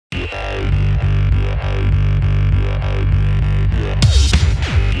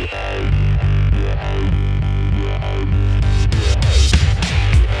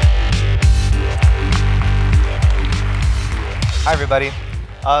everybody.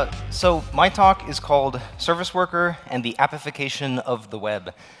 So my talk is called Service Worker and the Appification of the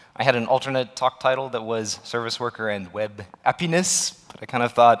Web. I had an alternate talk title that was Service Worker and Web Appiness, but I kind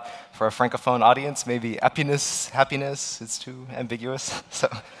of thought for a francophone audience, maybe appiness, happiness, it's too ambiguous, so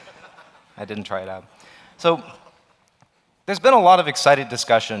I didn't try it out. So there's been a lot of excited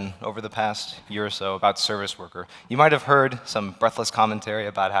discussion over the past year or so about Service Worker. You might have heard some breathless commentary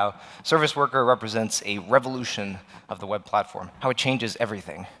about how Service Worker represents a revolution of the web platform, how it changes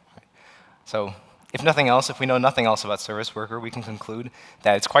everything. So if nothing else, if we know nothing else about Service Worker, we can conclude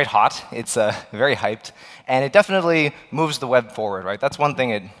that it's quite hot, it's very hyped, and it definitely moves the web forward, right? That's one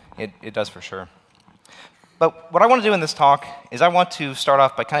thing it does for sure. But what I want to do in this talk is I want to start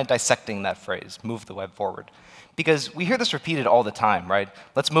off by kind of dissecting that phrase, move the web forward. Because we hear this repeated all the time, right?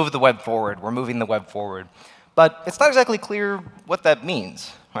 Let's move the web forward, we're moving the web forward. But it's not exactly clear what that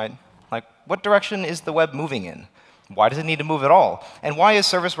means, right? Like, what direction is the web moving in? Why does it need to move at all? And why is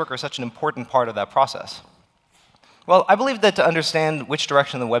Service Worker such an important part of that process? Well, I believe that to understand which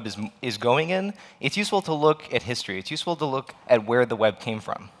direction the web is going in, it's useful to look at history. It's useful to look at where the web came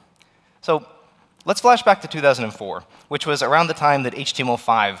from. So let's flash back to 2004, which was around the time that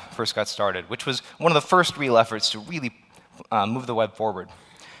HTML5 first got started, which was one of the first real efforts to really move the web forward.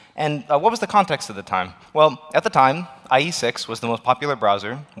 And what was the context at the time? Well, at the time, IE6 was the most popular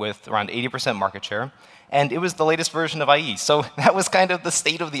browser with around 80% market share, and it was the latest version of IE. So that was kind of the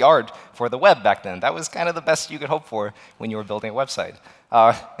state of the art for the web back then. That was kind of the best you could hope for when you were building a website.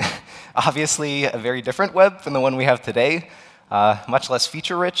 Obviously, a very different web from the one we have today. Much less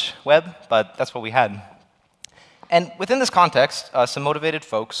feature-rich web, but that's what we had. And within this context, some motivated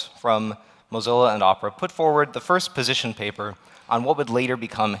folks from Mozilla and Opera put forward the first position paper on what would later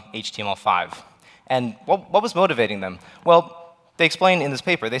become HTML5. And what was motivating them? Well, they explain in this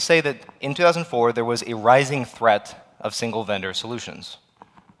paper, they say that in 2004, there was a rising threat of single-vendor solutions.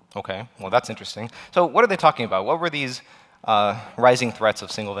 OK, well, that's interesting. So what are they talking about? What were these rising threats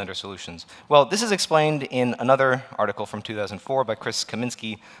of single-vendor solutions? Well, this is explained in another article from 2004 by Chris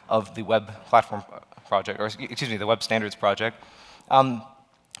Kaminsky of the Web Platform Project, or excuse me, the Web Standards Project,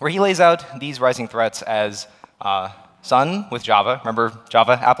 where he lays out these rising threats as Sun with Java, remember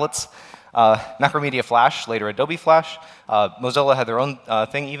Java applets? Macromedia Flash, later Adobe Flash. Mozilla had their own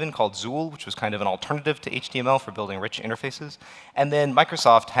thing even called Zool, which was kind of an alternative to HTML for building rich interfaces. And then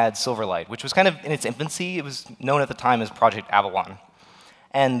Microsoft had Silverlight, which was kind of in its infancy. It was known at the time as Project Avalon.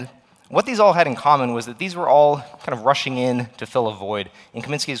 And what these all had in common was that these were all kind of rushing in to fill a void. In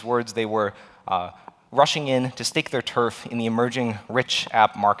Kaminsky's words, they were rushing in to stake their turf in the emerging rich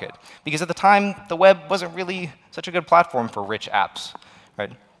app market. Because at the time, the web wasn't really such a good platform for rich apps,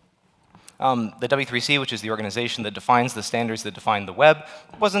 right? The W3C, which is the organization that defines the standards that define the web,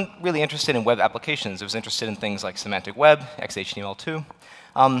 wasn't really interested in web applications. It was interested in things like semantic web, XHTML2.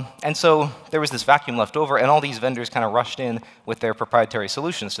 And so there was this vacuum left over, and all these vendors kind of rushed in with their proprietary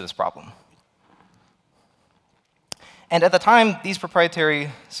solutions to this problem. And at the time, these proprietary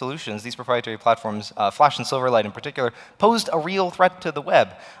solutions, these proprietary platforms, Flash and Silverlight in particular, posed a real threat to the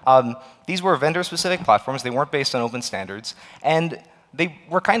web. These were vendor-specific platforms. They weren't based on open standards. And they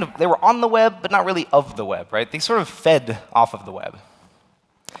were on the web, but not really of the web, right? They sort of fed off of the web.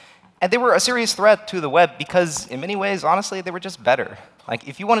 And they were a serious threat to the web because, in many ways, honestly, they were just better. Like,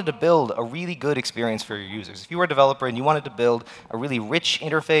 if you wanted to build a really good experience for your users, if you were a developer and you wanted to build a really rich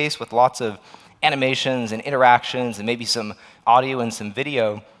interface with lots of animations and interactions and maybe some audio and some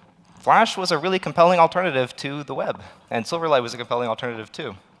video, Flash was a really compelling alternative to the web. And Silverlight was a compelling alternative,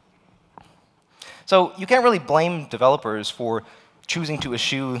 too. So you can't really blame developers for choosing to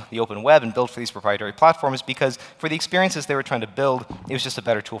eschew the open web and build for these proprietary platforms, because for the experiences they were trying to build, it was just a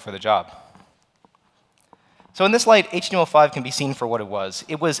better tool for the job. So in this light, HTML5 can be seen for what it was.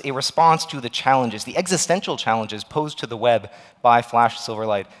 It was a response to the challenges, the existential challenges posed to the web by Flash,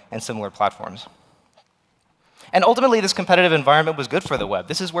 Silverlight, and similar platforms. And ultimately, this competitive environment was good for the web.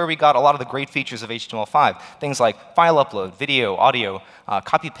 This is where we got a lot of the great features of HTML5, things like file upload, video, audio,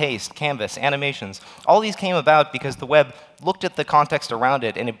 copy-paste, canvas, animations. All these came about because the web looked at the context around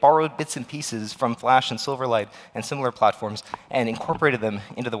it, and it borrowed bits and pieces from Flash and Silverlight and similar platforms and incorporated them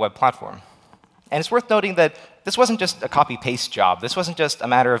into the web platform. And it's worth noting that this wasn't just a copy-paste job. This wasn't just a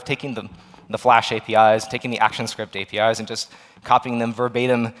matter of taking the Flash APIs, taking the ActionScript APIs, and just copying them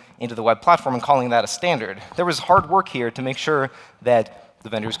verbatim into the web platform and calling that a standard. There was hard work here to make sure that the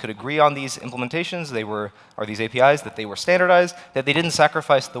vendors could agree on these implementations, or these APIs, that they were standardized, that they didn't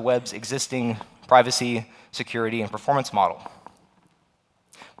sacrifice the web's existing privacy, security, and performance model.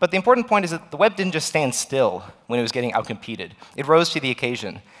 But the important point is that the web didn't just stand still when it was getting outcompeted. It rose to the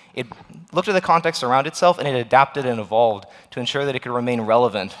occasion. It looked at the context around itself, and it adapted and evolved to ensure that it could remain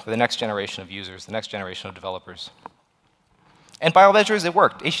relevant for the next generation of users, the next generation of developers. And by all measures, it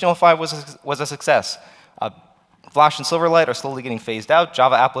worked. HTML5 was a success. Flash and Silverlight are slowly getting phased out.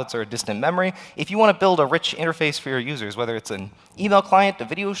 Java applets are a distant memory. If you want to build a rich interface for your users, whether it's an email client, a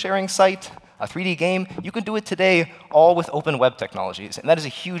video sharing site, a 3D game, you can do it today all with open web technologies. And that is a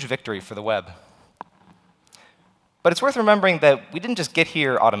huge victory for the web. But it's worth remembering that we didn't just get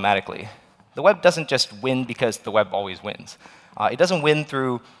here automatically. The web doesn't just win because the web always wins. It doesn't win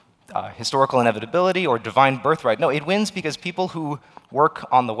through historical inevitability or divine birthright. No, it wins because people who work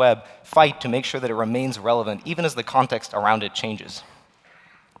on the web fight to make sure that it remains relevant, even as the context around it changes.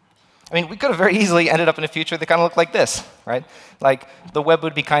 I mean, we could have very easily ended up in a future that kind of looked like this, right? Like, the web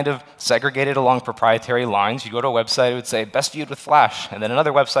would be kind of segregated along proprietary lines. You go to a website, it would say, best viewed with Flash. And then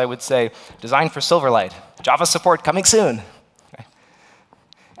another website would say, designed for Silverlight, Java support coming soon. Okay.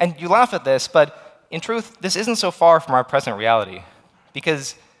 And you laugh at this, but in truth, this isn't so far from our present reality.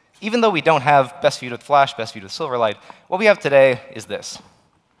 Because even though we don't have best viewed with Flash, best viewed with Silverlight, what we have today is this.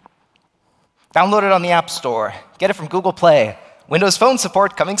 Download it on the App Store. Get it from Google Play. Windows Phone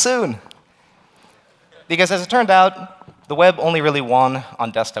support coming soon. Because as it turned out, the web only really won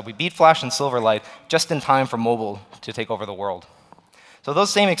on desktop. We beat Flash and Silverlight just in time for mobile to take over the world. So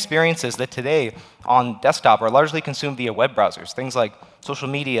those same experiences that today on desktop are largely consumed via web browsers, things like social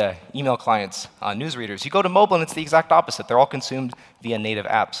media, email clients, newsreaders. You go to mobile and it's the exact opposite. They're all consumed via native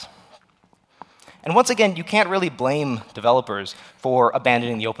apps. And once again, you can't really blame developers for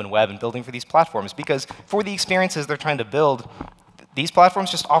abandoning the open web and building for these platforms, because for the experiences they're trying to build, these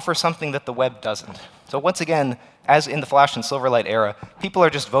platforms just offer something that the web doesn't. So once again, as in the Flash and Silverlight era, people are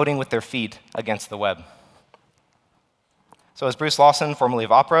just voting with their feet against the web. So as Bruce Lawson, formerly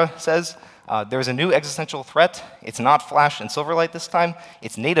of Opera, says, there's a new existential threat. It's not Flash and Silverlight this time.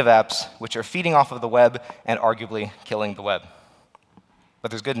 It's native apps, which are feeding off of the web and arguably killing the web.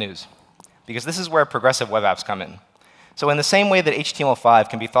 But there's good news, because this is where progressive web apps come in. So in the same way that HTML5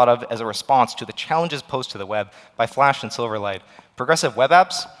 can be thought of as a response to the challenges posed to the web by Flash and Silverlight, progressive web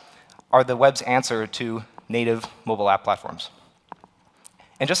apps are the web's answer to native mobile app platforms.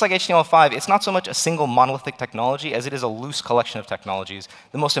 And just like HTML5, it's not so much a single monolithic technology as it is a loose collection of technologies,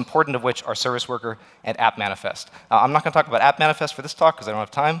 the most important of which are Service Worker and App Manifest. I'm not going to talk about App Manifest for this talk because I don't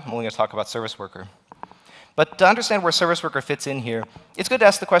have time. I'm only going to talk about Service Worker. But to understand where Service Worker fits in here, it's good to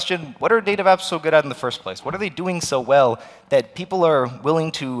ask the question, what are native apps so good at in the first place? What are they doing so well that people are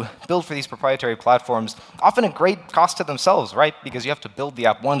willing to build for these proprietary platforms, often at great cost to themselves, right? Because you have to build the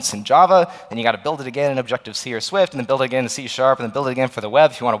app once in Java, then you got to build it again in Objective-C or Swift, and then build it again in C#, and then build it again for the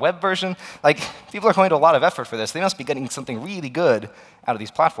web if you want a web version. Like, people are going to a lot of effort for this. They must be getting something really good out of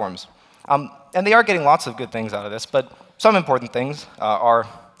these platforms. And they are getting lots of good things out of this, but some important things are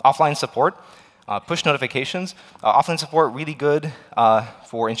offline support. Push notifications, offline support, really good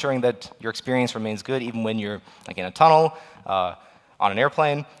for ensuring that your experience remains good even when you're like in a tunnel, on an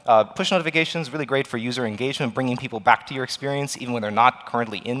airplane. Push notifications, really great for user engagement, bringing people back to your experience even when they're not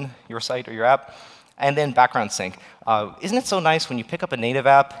currently in your site or your app. And then background sync. Isn't it so nice when you pick up a native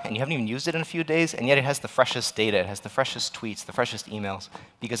app and you haven't even used it in a few days, and yet it has the freshest data, it has the freshest tweets, the freshest emails,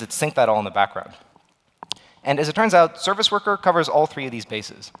 because it's synced that all in the background. And as it turns out, Service Worker covers all three of these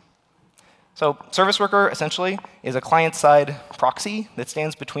bases. So Service Worker, essentially, is a client-side proxy that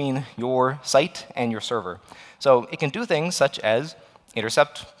stands between your site and your server. So it can do things such as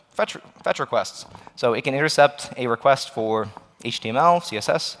intercept fetch requests. So it can intercept a request for HTML,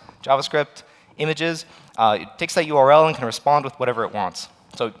 CSS, JavaScript, images. It takes that URL and can respond with whatever it wants.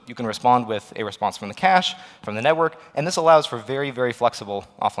 So you can respond with a response from the cache, from the network, and this allows for very, very flexible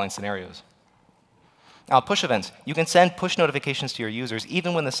offline scenarios. Push events. You can send push notifications to your users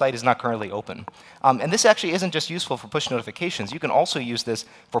even when the site is not currently open. And this actually isn't just useful for push notifications. You can also use this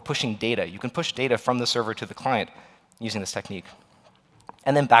for pushing data. You can push data from the server to the client using this technique.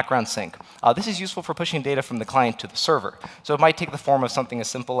 And then background sync. This is useful for pushing data from the client to the server. So it might take the form of something as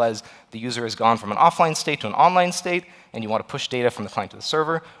simple as the user has gone from an offline state to an online state, and you want to push data from the client to the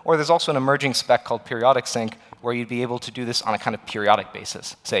server. Or there's also an emerging spec called periodic sync, where you'd be able to do this on a kind of periodic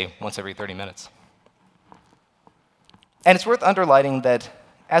basis, say once every 30 minutes. And it's worth underlining that,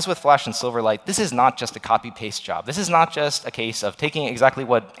 as with Flash and Silverlight, this is not just a copy-paste job. This is not just a case of taking exactly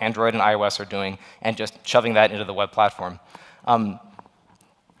what Android and iOS are doing and just shoving that into the web platform. On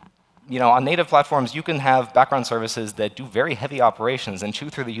native platforms, you can have background services that do very heavy operations and chew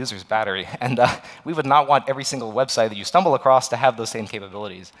through the user's battery. And we would not want every single website that you stumble across to have those same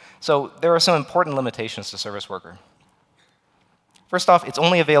capabilities. So there are some important limitations to Service Worker. First off, it's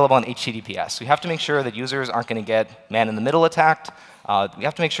only available on HTTPS. So you have to make sure that users aren't going to get man-in-the-middle attacked. we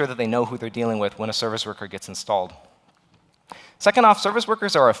have to make sure that they know who they're dealing with when a service worker gets installed. Second off, service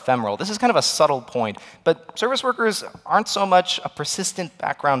workers are ephemeral. This is kind of a subtle point, but service workers aren't so much a persistent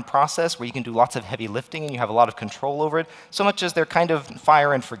background process where you can do lots of heavy lifting and you have a lot of control over it, so much as they're kind of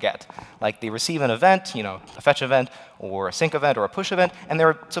fire and forget. Like they receive an event, a fetch event, or a sync event, or a push event, and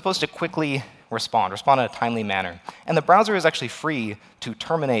they're supposed to quickly respond in a timely manner. And the browser is actually free to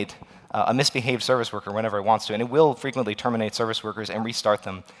terminate a misbehaved service worker whenever it wants to, and it will frequently terminate service workers and restart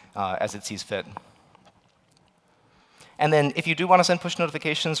them as it sees fit. And then if you do want to send push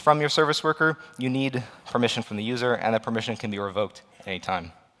notifications from your service worker, you need permission from the user, and that permission can be revoked at any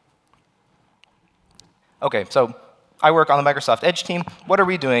time. OK, so I work on the Microsoft Edge team. What are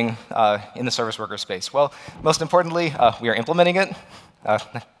we doing in the service worker space? Well, most importantly, we are implementing it.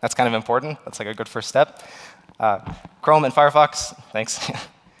 That's kind of important. That's like a good first step. Chrome and Firefox, thanks.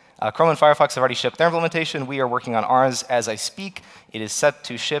 Chrome and Firefox have already shipped their implementation. We are working on ours as I speak. It is set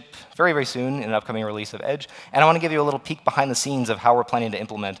to ship very, very soon in an upcoming release of Edge. And I want to give you a little peek behind the scenes of how we're planning to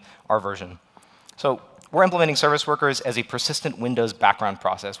implement our version. So we're implementing service workers as a persistent Windows background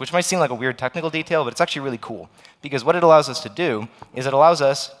process, which might seem like a weird technical detail, but it's actually really cool. Because what it allows us to do is it allows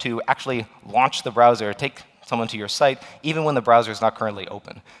us to actually launch the browser, take someone to your site, even when the browser is not currently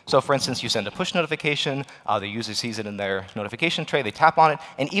open. So for instance, you send a push notification, the user sees it in their notification tray, they tap on it,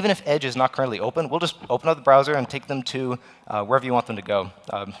 and even if Edge is not currently open, we'll just open up the browser and take them to wherever you want them to go.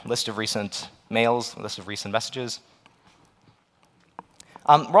 List of recent mails, list of recent messages.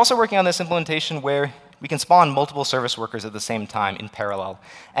 We're also working on this implementation where we can spawn multiple service workers at the same time in parallel.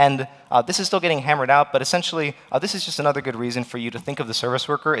 And this is still getting hammered out, but essentially, this is just another good reason for you to think of the service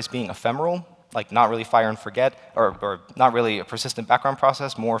worker as being ephemeral, like not really fire and forget, or not really a persistent background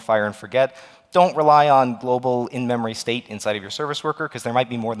process, more fire and forget. Don't rely on global in-memory state inside of your service worker, because there might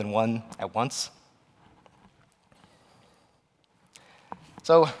be more than one at once.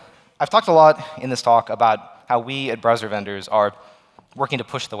 So I've talked a lot in this talk about how we at browser vendors are working to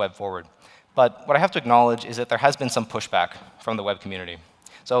push the web forward. But what I have to acknowledge is that there has been some pushback from the web community.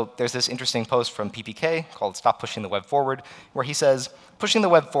 So there's this interesting post from PPK called Stop Pushing the Web Forward, where he says, pushing the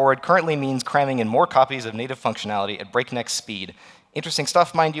web forward currently means cramming in more copies of native functionality at breakneck speed. Interesting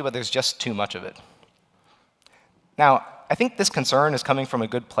stuff, mind you, but there's just too much of it. Now, I think this concern is coming from a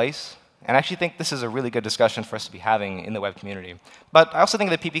good place, and I actually think this is a really good discussion for us to be having in the web community. But I also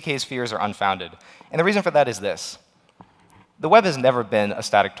think that PPK's fears are unfounded. And the reason for that is this. The web has never been a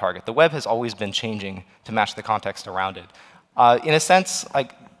static target. The web has always been changing to match the context around it. In a sense,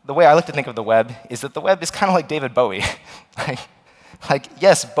 the way I like to think of the web is that the web is kind of like David Bowie.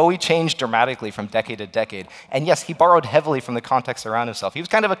 Yes, Bowie changed dramatically from decade to decade. And yes, he borrowed heavily from the context around himself. He was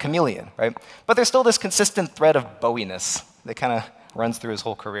kind of a chameleon, right? But there's still this consistent thread of Bowie-ness that kind of runs through his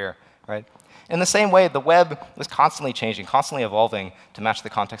whole career, right? In the same way, the web was constantly changing, constantly evolving to match the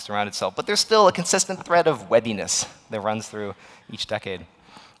context around itself. But there's still a consistent thread of webbiness that runs through each decade.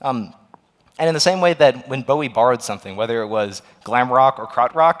 And in the same way that when Bowie borrowed something, whether it was glam rock or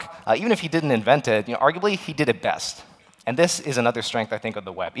krautrock, even if he didn't invent it, arguably he did it best. And this is another strength, I think, of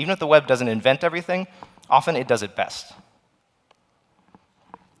the web. Even if the web doesn't invent everything, often it does it best.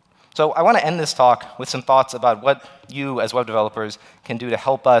 So I want to end this talk with some thoughts about what you, as web developers, can do to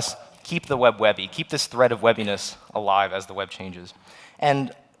help us keep the web webby, keep this thread of webbiness alive as the web changes.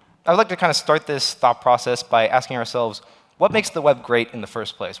 And I would like to kind of start this thought process by asking ourselves, what makes the web great in the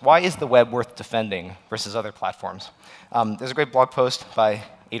first place? Why is the web worth defending versus other platforms? There's a great blog post by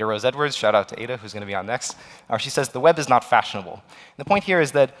Ada Rose Edwards, shout out to Ada, who's going to be on next. She says, the web is not fashionable. And the point here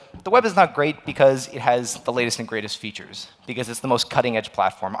is that the web is not great because it has the latest and greatest features, because it's the most cutting-edge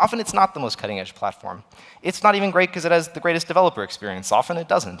platform. Often it's not the most cutting-edge platform. It's not even great because it has the greatest developer experience. Often it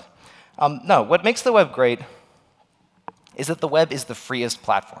doesn't. No, what makes the web great is that the web is the freest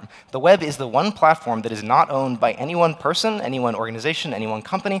platform. The web is the one platform that is not owned by any one person, any one organization, any one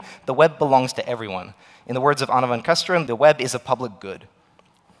company. The web belongs to everyone. In the words of Anna van Kesteren, the web is a public good.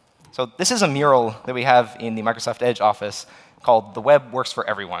 So this is a mural that we have in the Microsoft Edge office called The Web Works for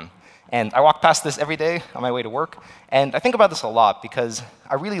Everyone. And I walk past this every day on my way to work. And I think about this a lot because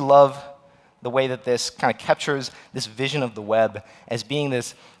I really love the way that this kind of captures this vision of the web as being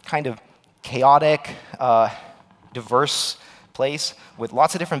this kind of chaotic, diverse place with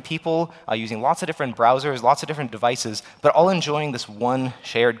lots of different people using lots of different browsers, lots of different devices, but all enjoying this one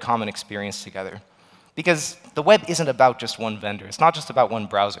shared common experience together. Because the web isn't about just one vendor. It's not just about one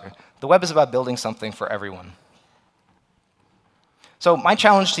browser. The web is about building something for everyone. So my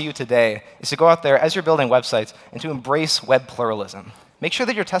challenge to you today is to go out there as you're building websites and to embrace web pluralism. Make sure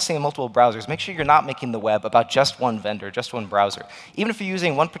that you're testing in multiple browsers. Make sure you're not making the web about just one vendor, just one browser. Even if you're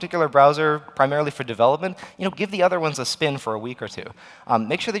using one particular browser primarily for development, give the other ones a spin for a week or two.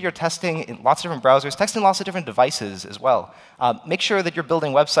 Make sure that you're testing in lots of different browsers, testing lots of different devices as well. Make sure that you're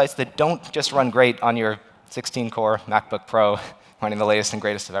building websites that don't just run great on your 16-core MacBook Pro running the latest and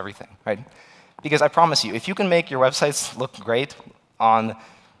greatest of everything, right? Because I promise you, if you can make your websites look great on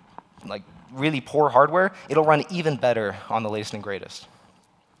really poor hardware, it'll run even better on the latest and greatest.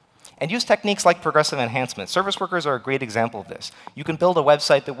 And use techniques like progressive enhancement. Service workers are a great example of this. You can build a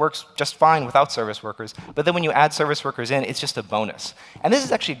website that works just fine without service workers, but then when you add service workers in, it's just a bonus. And this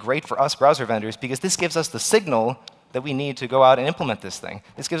is actually great for us browser vendors because this gives us the signal that we need to go out and implement this thing.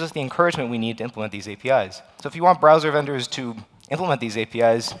 This gives us the encouragement we need to implement these APIs. So if you want browser vendors to implement these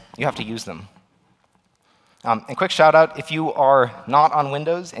APIs, you have to use them. And quick shout out, if you are not on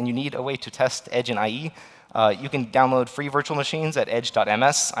Windows and you need a way to test Edge and IE, you can download free virtual machines at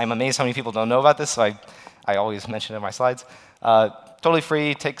edge.ms. I'm amazed how many people don't know about this, so I always mention it in my slides. Totally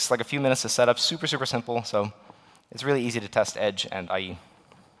free, takes like a few minutes to set up, super, super simple, so it's really easy to test Edge and IE.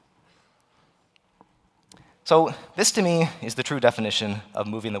 So this, to me, is the true definition of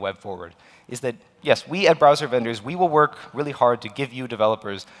moving the web forward, is that, yes, we at browser vendors, we will work really hard to give you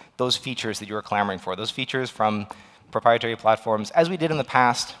developers those features that you are clamoring for, those features from proprietary platforms, as we did in the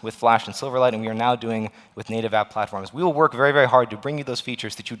past with Flash and Silverlight, and we are now doing with native app platforms. We will work very, very hard to bring you those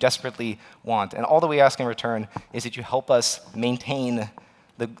features that you desperately want. And all that we ask in return is that you help us maintain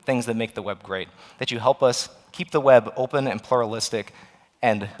the things that make the web great, that you help us keep the web open and pluralistic,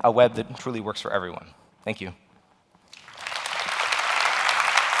 and a web that truly works for everyone. Thank you.